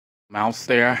Mouse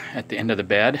there at the end of the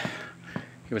bed.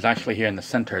 He was actually here in the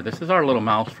center. This is our little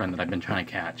mouse friend that I've been trying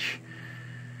to catch.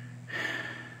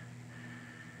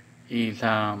 He's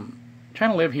trying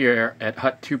to live here at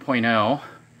Hut 2.0,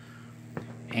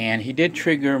 and he did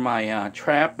trigger my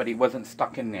trap, but he wasn't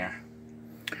stuck in there.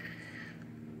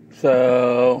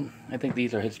 So I think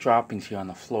these are his droppings here on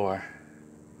the floor.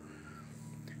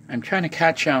 I'm trying to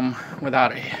catch him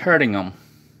without hurting him.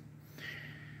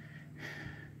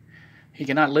 He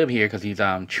cannot live here because he's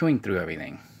chewing through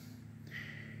everything.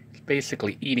 He's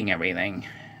basically eating everything.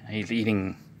 He's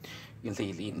eating, you can see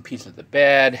he's eating pieces of the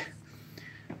bed,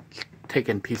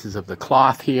 taking pieces of the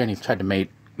cloth here, and he's tried to make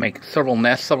several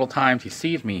nests several times. He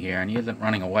sees me here, and he isn't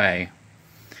running away.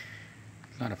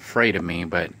 He's not afraid of me,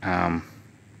 but a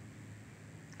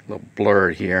little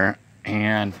blurred here.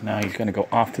 And now he's going to go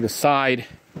off to the side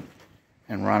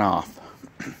and run off.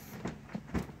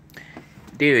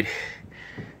 Dude,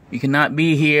 you cannot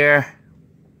be here.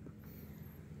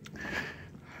 I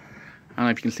don't know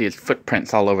if you can see his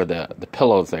footprints all over the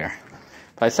pillows there.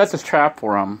 But I set this trap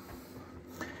for him.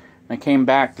 I came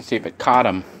back to see if it caught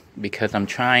him because I'm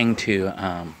trying to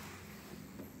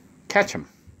catch him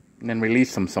and then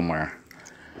release him somewhere.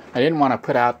 I didn't want to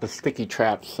put out the sticky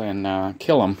traps and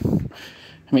kill him.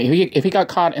 I mean, if he got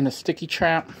caught in the sticky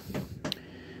trap,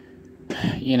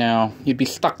 you know, he'd be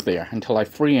stuck there until I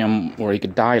free him, or he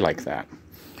could die like that.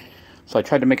 So I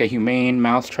tried to make a humane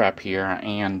mouse trap here,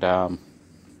 and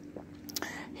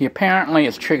he apparently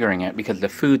is triggering it because the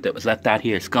food that was left out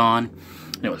here is gone,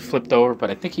 and it was flipped over, but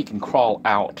I think he can crawl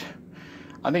out.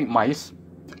 I think mice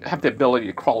have the ability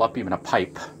to crawl up even a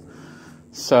pipe.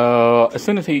 So as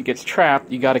soon as he gets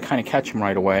trapped, you got to kind of catch him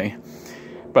right away.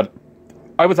 But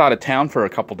I was out of town for a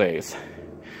couple days,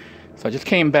 so I just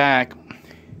came back,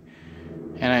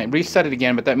 and I reset it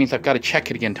again, but that means I've got to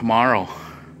check it again tomorrow.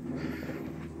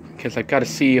 Because I've got to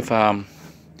see if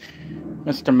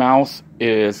Mr. Mouse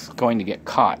is going to get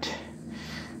caught.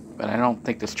 But I don't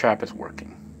think this trap is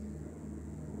working.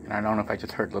 And I don't know if I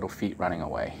just heard little feet running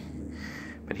away.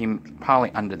 But he's probably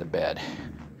under the bed.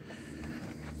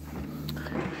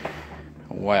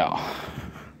 Well.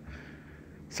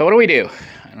 So what do we do?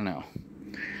 I don't know.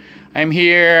 I'm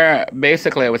here,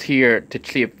 basically I was here to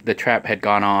see if the trap had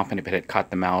gone off and if it had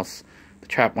caught the mouse. The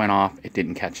trap went off, it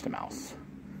didn't catch the mouse.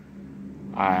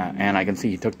 And I can see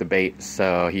he took the bait,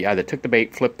 so he either took the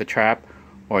bait, flipped the trap,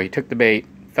 or he took the bait,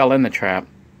 fell in the trap,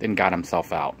 then got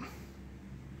himself out.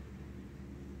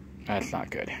 That's not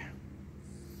good.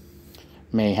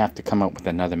 May have to come up with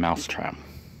another mouse trap.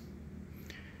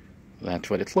 That's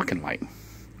what it's looking like.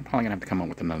 I'm probably going to have to come up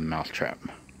with another mouse trap.